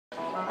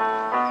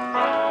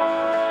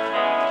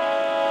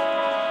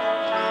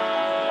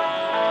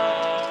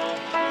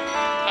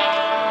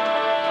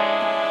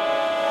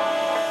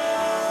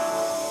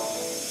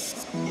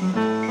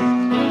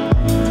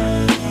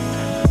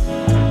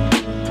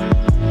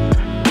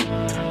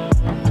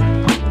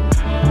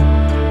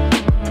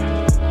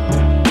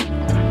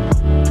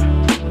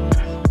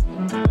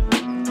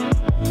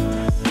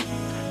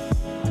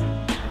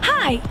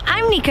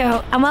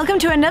Rico, and welcome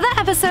to another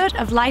episode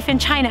of Life in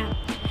China.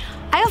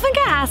 I often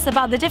get asked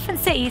about the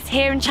different cities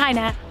here in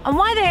China and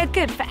why they are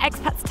good for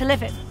expats to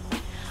live in.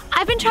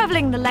 I've been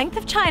traveling the length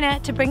of China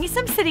to bring you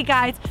some city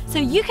guides so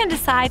you can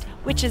decide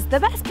which is the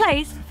best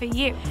place for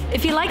you.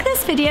 If you like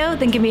this video,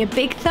 then give me a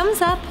big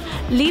thumbs up,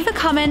 leave a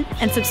comment,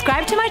 and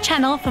subscribe to my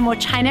channel for more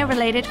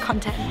China-related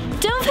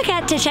content. Don't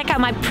forget to check out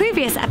my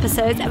previous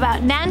episodes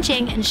about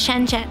Nanjing and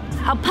Shenzhen.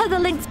 I'll put the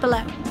links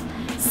below.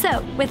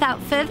 So, without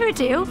further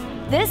ado,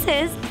 this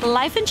is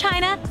Life in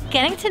China,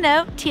 Getting to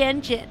Know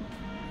Tianjin.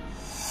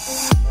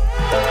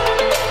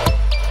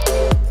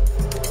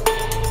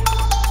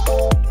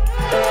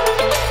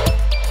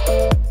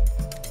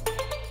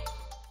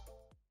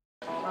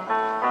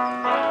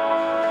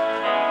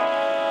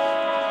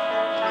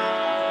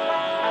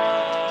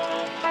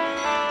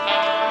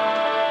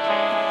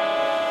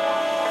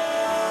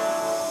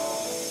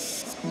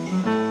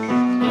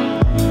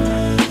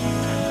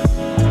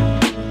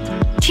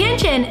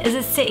 Tianjin is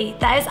a city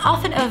that is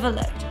often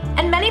overlooked,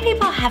 and many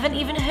people haven't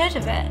even heard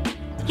of it.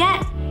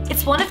 Yet,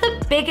 it's one of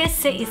the biggest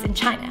cities in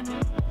China.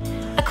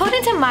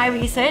 According to my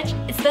research,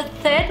 it's the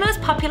third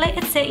most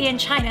populated city in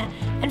China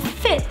and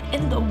fifth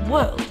in the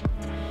world.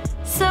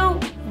 So,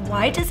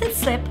 why does it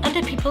slip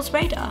under people's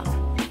radar?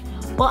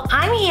 Well,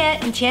 I'm here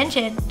in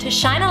Tianjin to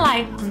shine a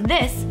light on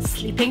this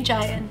sleeping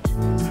giant.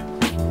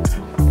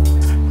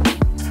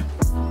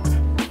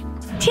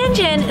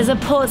 Tianjin is a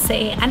port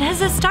city and has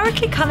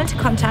historically come into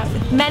contact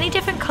with many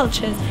different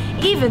cultures,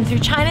 even through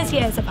China's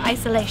years of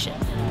isolation.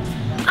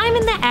 I'm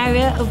in the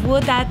area of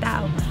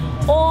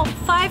Wudadao, or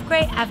Five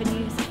Great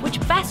Avenues, which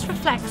best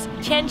reflects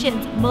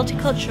Tianjin's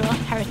multicultural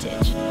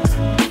heritage.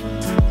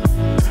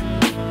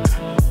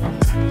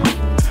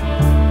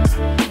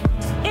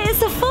 It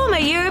is a former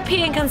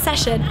European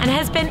concession and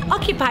has been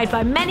occupied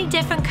by many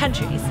different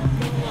countries.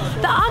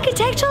 The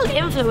architectural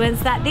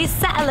influence that these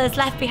settlers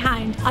left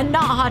behind are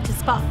not hard to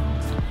spot.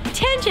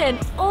 Tianjin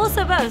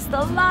also boasts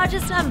the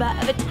largest number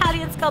of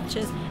Italian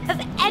sculptures of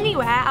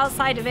anywhere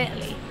outside of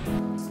Italy.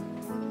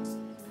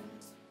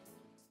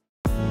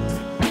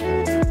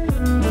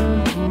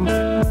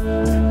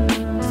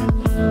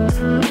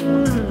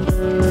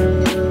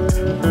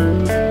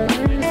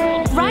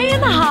 Right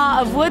in the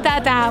heart of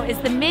Wudadao is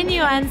the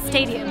Minyuan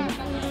Stadium.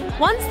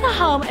 Once the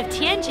home of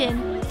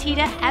Tianjin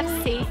Tida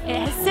FC,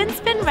 it has since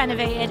been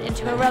renovated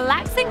into a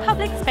relaxing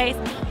public space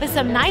with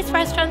some nice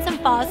restaurants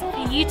and bars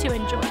for you to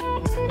enjoy.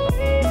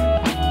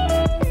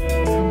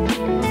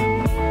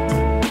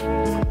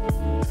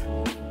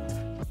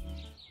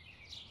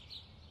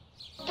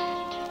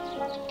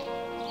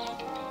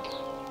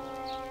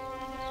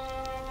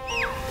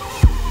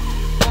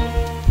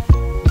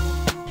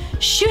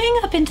 Shooting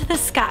up into the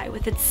sky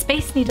with its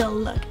Space Needle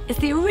look is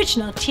the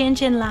original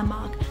Tianjin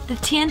landmark, the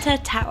Tianta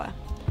Tower.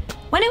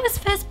 When it was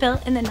first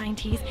built in the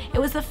 90s, it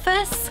was the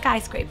first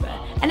skyscraper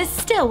and is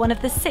still one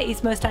of the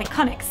city's most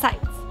iconic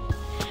sights.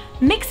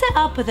 Mix it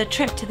up with a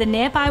trip to the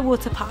nearby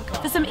water park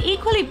for some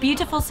equally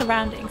beautiful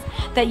surroundings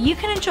that you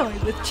can enjoy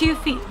with 2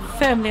 feet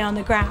firmly on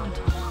the ground.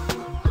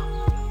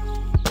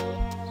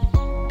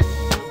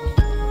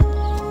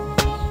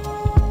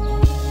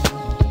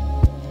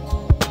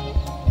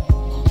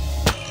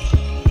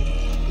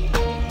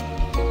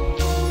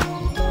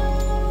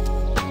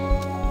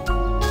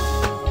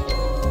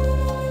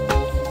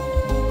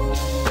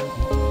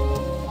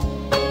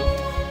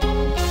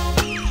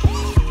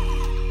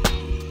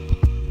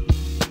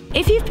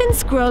 If you've been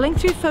scrolling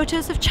through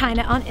photos of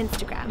China on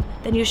Instagram,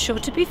 then you're sure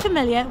to be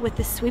familiar with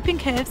the sweeping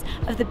curves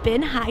of the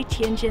Binhai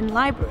Tianjin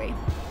Library.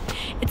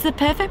 It's the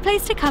perfect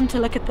place to come to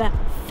look at the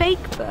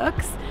fake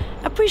books,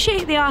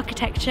 appreciate the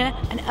architecture,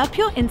 and up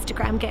your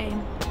Instagram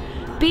game.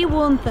 Be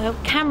warned though,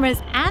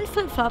 cameras and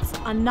flip-flops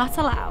are not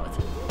allowed.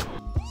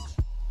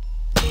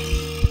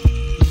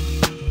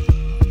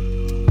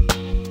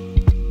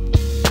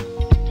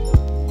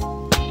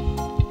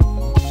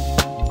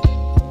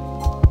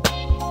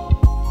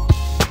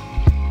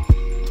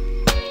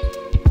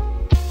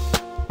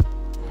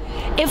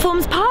 It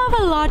forms part of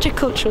a larger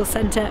cultural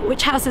centre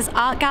which houses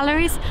art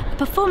galleries, a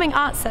performing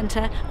arts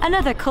centre and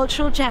other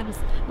cultural gems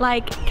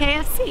like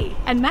KFC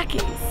and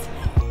Mackey's.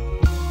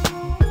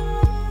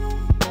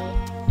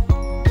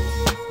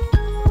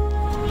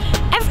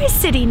 Every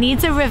city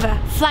needs a river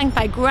flanked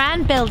by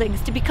grand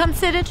buildings to be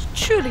considered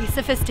truly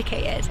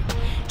sophisticated.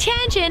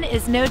 Tianjin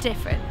is no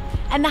different,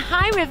 and the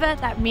high river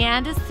that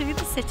meanders through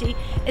the city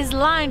is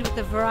lined with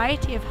a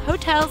variety of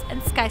hotels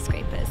and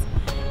skyscrapers.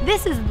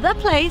 This is the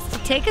place to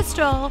take a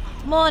stroll,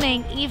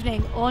 morning,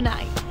 evening, or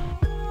night.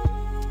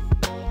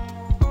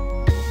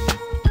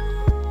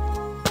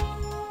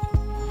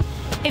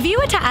 If you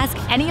were to ask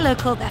any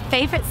local their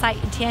favourite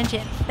site in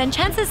Tianjin, then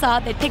chances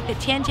are they'd pick the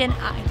Tianjin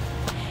Eye.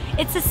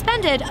 It's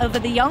suspended over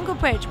the Yongle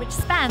Bridge, which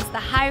spans the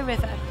high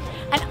river,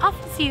 and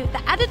offers you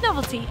the added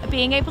novelty of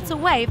being able to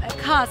wave at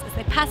cars as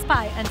they pass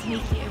by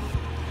underneath you.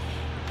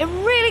 It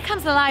really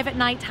comes alive at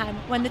night time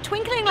when the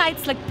twinkling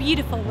lights look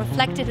beautiful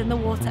reflected in the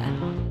water.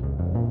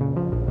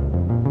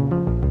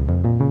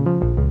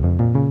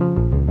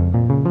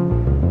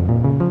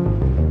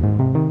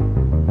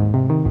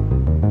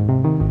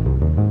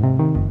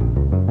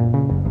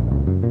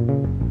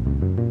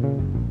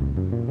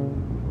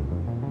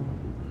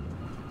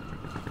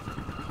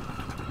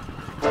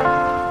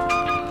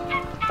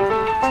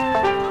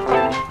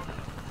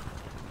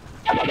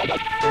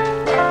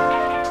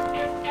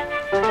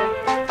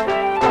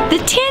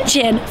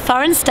 Tianjin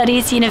Foreign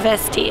Studies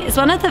University is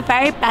one of the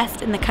very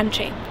best in the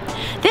country.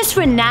 This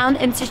renowned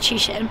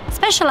institution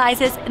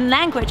specializes in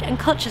language and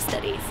culture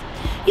studies.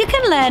 You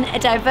can learn a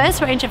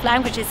diverse range of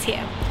languages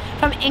here,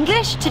 from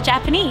English to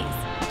Japanese,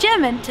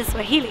 German to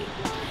Swahili.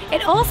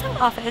 It also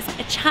offers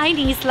a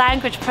Chinese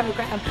language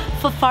program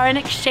for foreign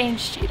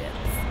exchange students.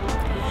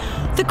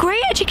 The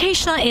great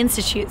educational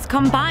institutes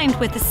combined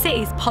with the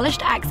city's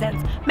polished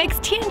accents makes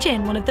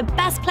Tianjin one of the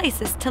best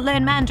places to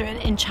learn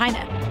Mandarin in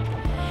China.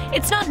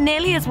 It's not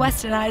nearly as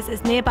westernized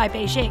as nearby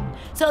Beijing,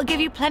 so it'll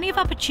give you plenty of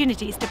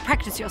opportunities to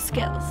practice your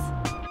skills.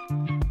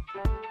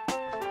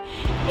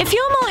 If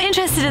you're more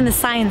interested in the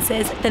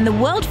sciences, then the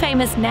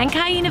world-famous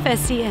Nankai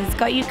University has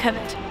got you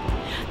covered.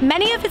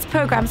 Many of its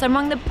programs are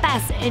among the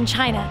best in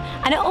China,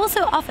 and it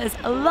also offers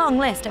a long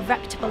list of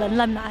reputable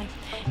alumni,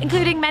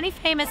 including many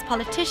famous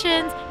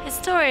politicians,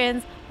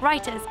 historians,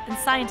 writers, and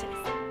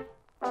scientists.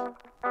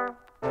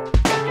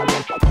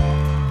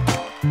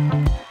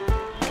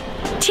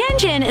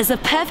 Tianjin is a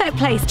perfect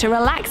place to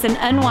relax and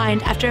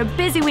unwind after a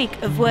busy week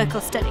of work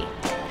or study.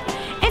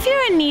 If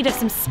you're in need of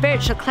some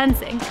spiritual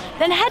cleansing,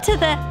 then head to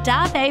the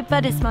Dabei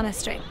Buddhist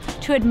Monastery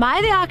to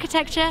admire the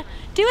architecture,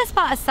 do a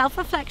spot of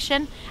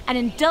self-reflection, and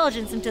indulge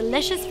in some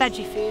delicious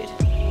veggie food.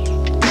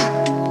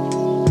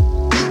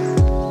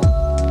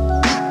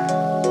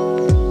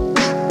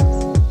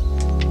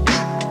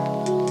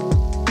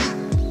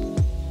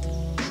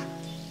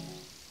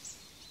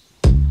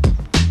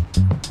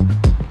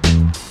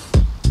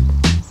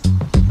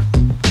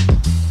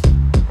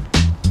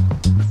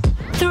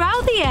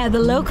 The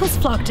locals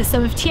flock to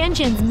some of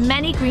Tianjin's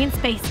many green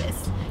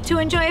spaces to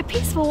enjoy a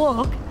peaceful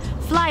walk,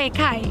 fly a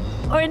kite,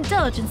 or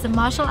indulge in some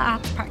martial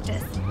arts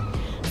practice.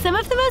 Some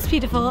of the most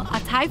beautiful are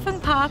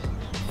Taifeng Park,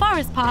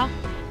 Forest Park,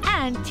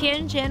 and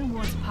Tianjin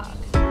Water Park.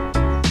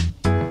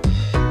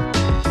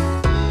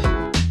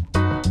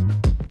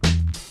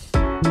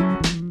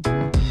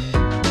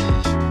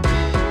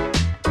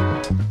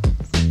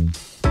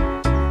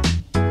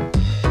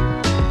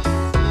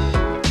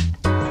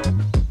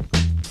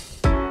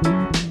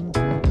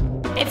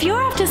 If you're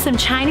after some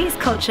Chinese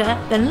culture,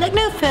 then look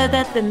no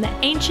further than the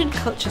ancient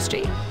culture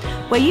street,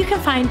 where you can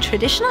find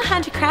traditional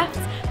handicrafts,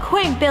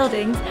 quaint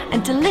buildings,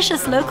 and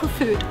delicious local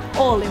food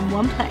all in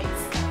one place.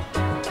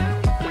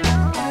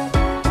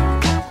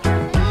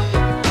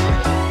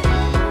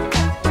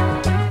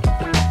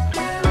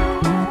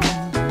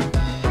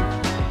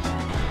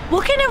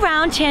 Walking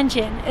around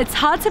Tianjin, it's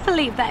hard to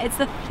believe that it's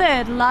the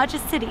third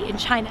largest city in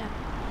China.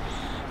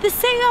 The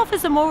city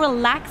offers a more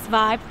relaxed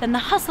vibe than the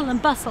hustle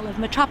and bustle of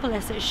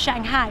metropolises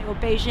Shanghai or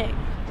Beijing.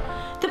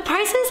 The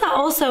prices are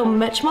also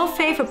much more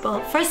favourable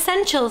for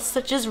essentials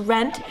such as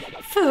rent,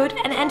 food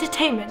and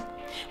entertainment,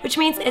 which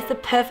means it's the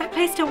perfect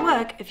place to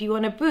work if you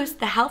want to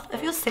boost the health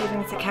of your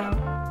savings account.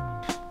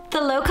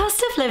 The low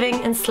cost of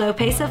living and slow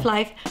pace of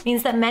life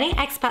means that many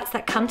expats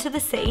that come to the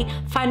city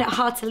find it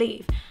hard to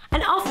leave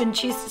and often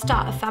choose to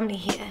start a family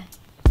here.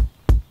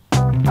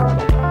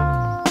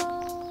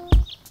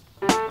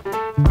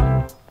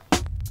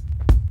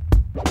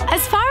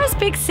 As far as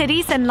big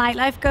cities and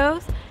nightlife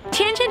goes,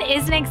 Tianjin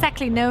isn't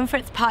exactly known for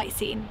its party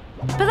scene.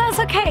 But that's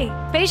okay,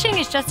 Beijing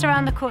is just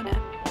around the corner.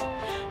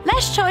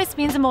 Less choice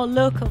means a more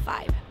local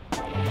vibe.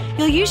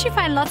 You'll usually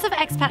find lots of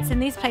expats in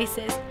these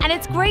places, and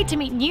it's great to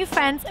meet new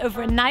friends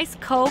over a nice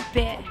cold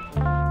beer.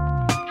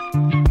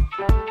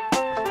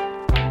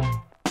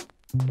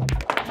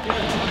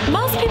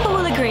 Most people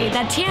will agree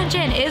that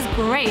Tianjin is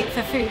great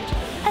for food,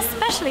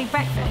 especially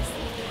breakfast.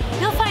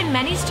 You'll find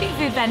many street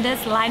food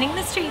vendors lining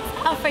the streets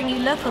offering you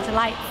local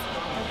delights.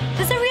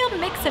 There's a real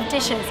mix of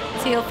dishes,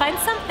 so you'll find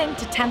something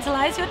to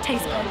tantalize your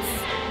taste buds.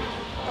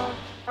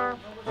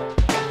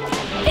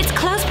 Its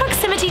close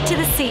proximity to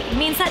the sea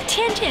means that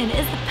Tianjin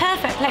is the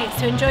perfect place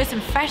to enjoy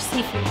some fresh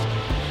seafood.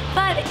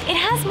 But it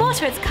has more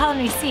to its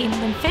culinary scene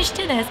than fish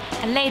dinners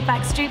and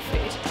laid-back street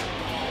food.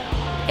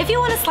 If you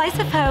want a slice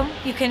of home,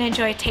 you can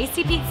enjoy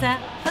tasty pizza,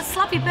 a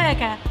sloppy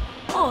burger,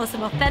 or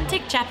some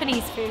authentic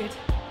Japanese food.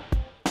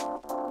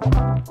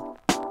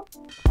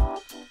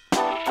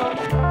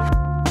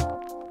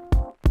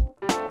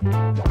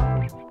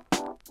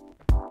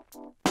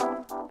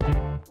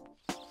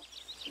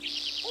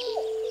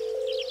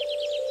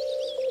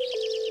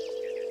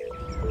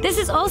 This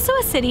is also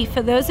a city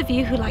for those of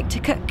you who like to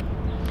cook.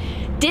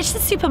 Ditch the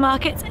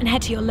supermarkets and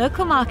head to your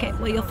local market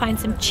where you'll find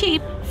some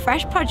cheap,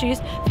 fresh produce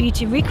for you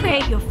to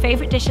recreate your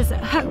favorite dishes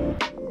at home,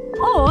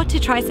 or to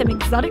try some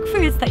exotic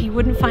foods that you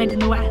wouldn't find in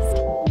the West.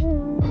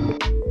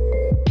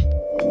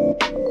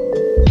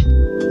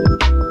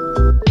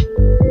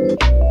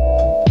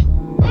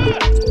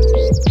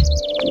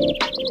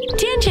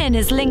 Tianjin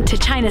is linked to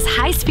China's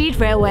high-speed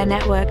railway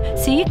network,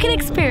 so you can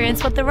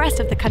experience what the rest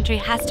of the country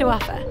has to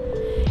offer.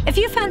 If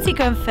you fancy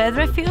going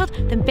further afield,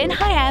 then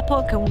Binhai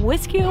Airport can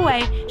whisk you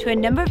away to a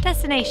number of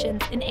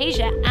destinations in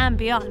Asia and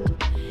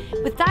beyond.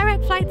 With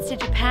direct flights to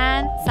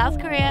Japan, South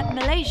Korea,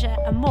 Malaysia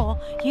and more,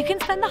 you can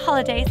spend the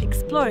holidays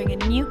exploring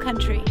a new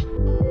country.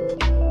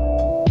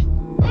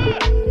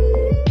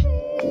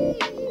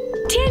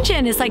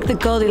 Tianjin is like the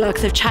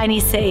Goldilocks of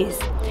Chinese cities.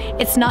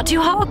 It's not too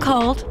hot or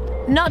cold,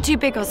 not too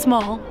big or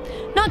small,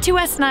 not too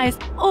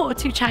westernized or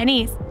too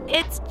Chinese.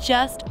 It's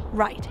just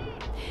right.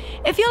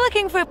 If you're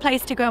looking for a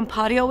place to go and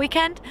party all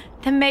weekend,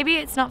 then maybe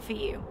it's not for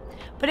you.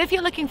 But if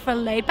you're looking for a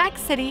laid-back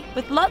city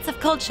with lots of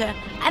culture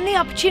and the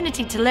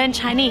opportunity to learn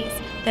Chinese,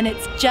 then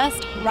it's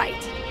just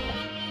right.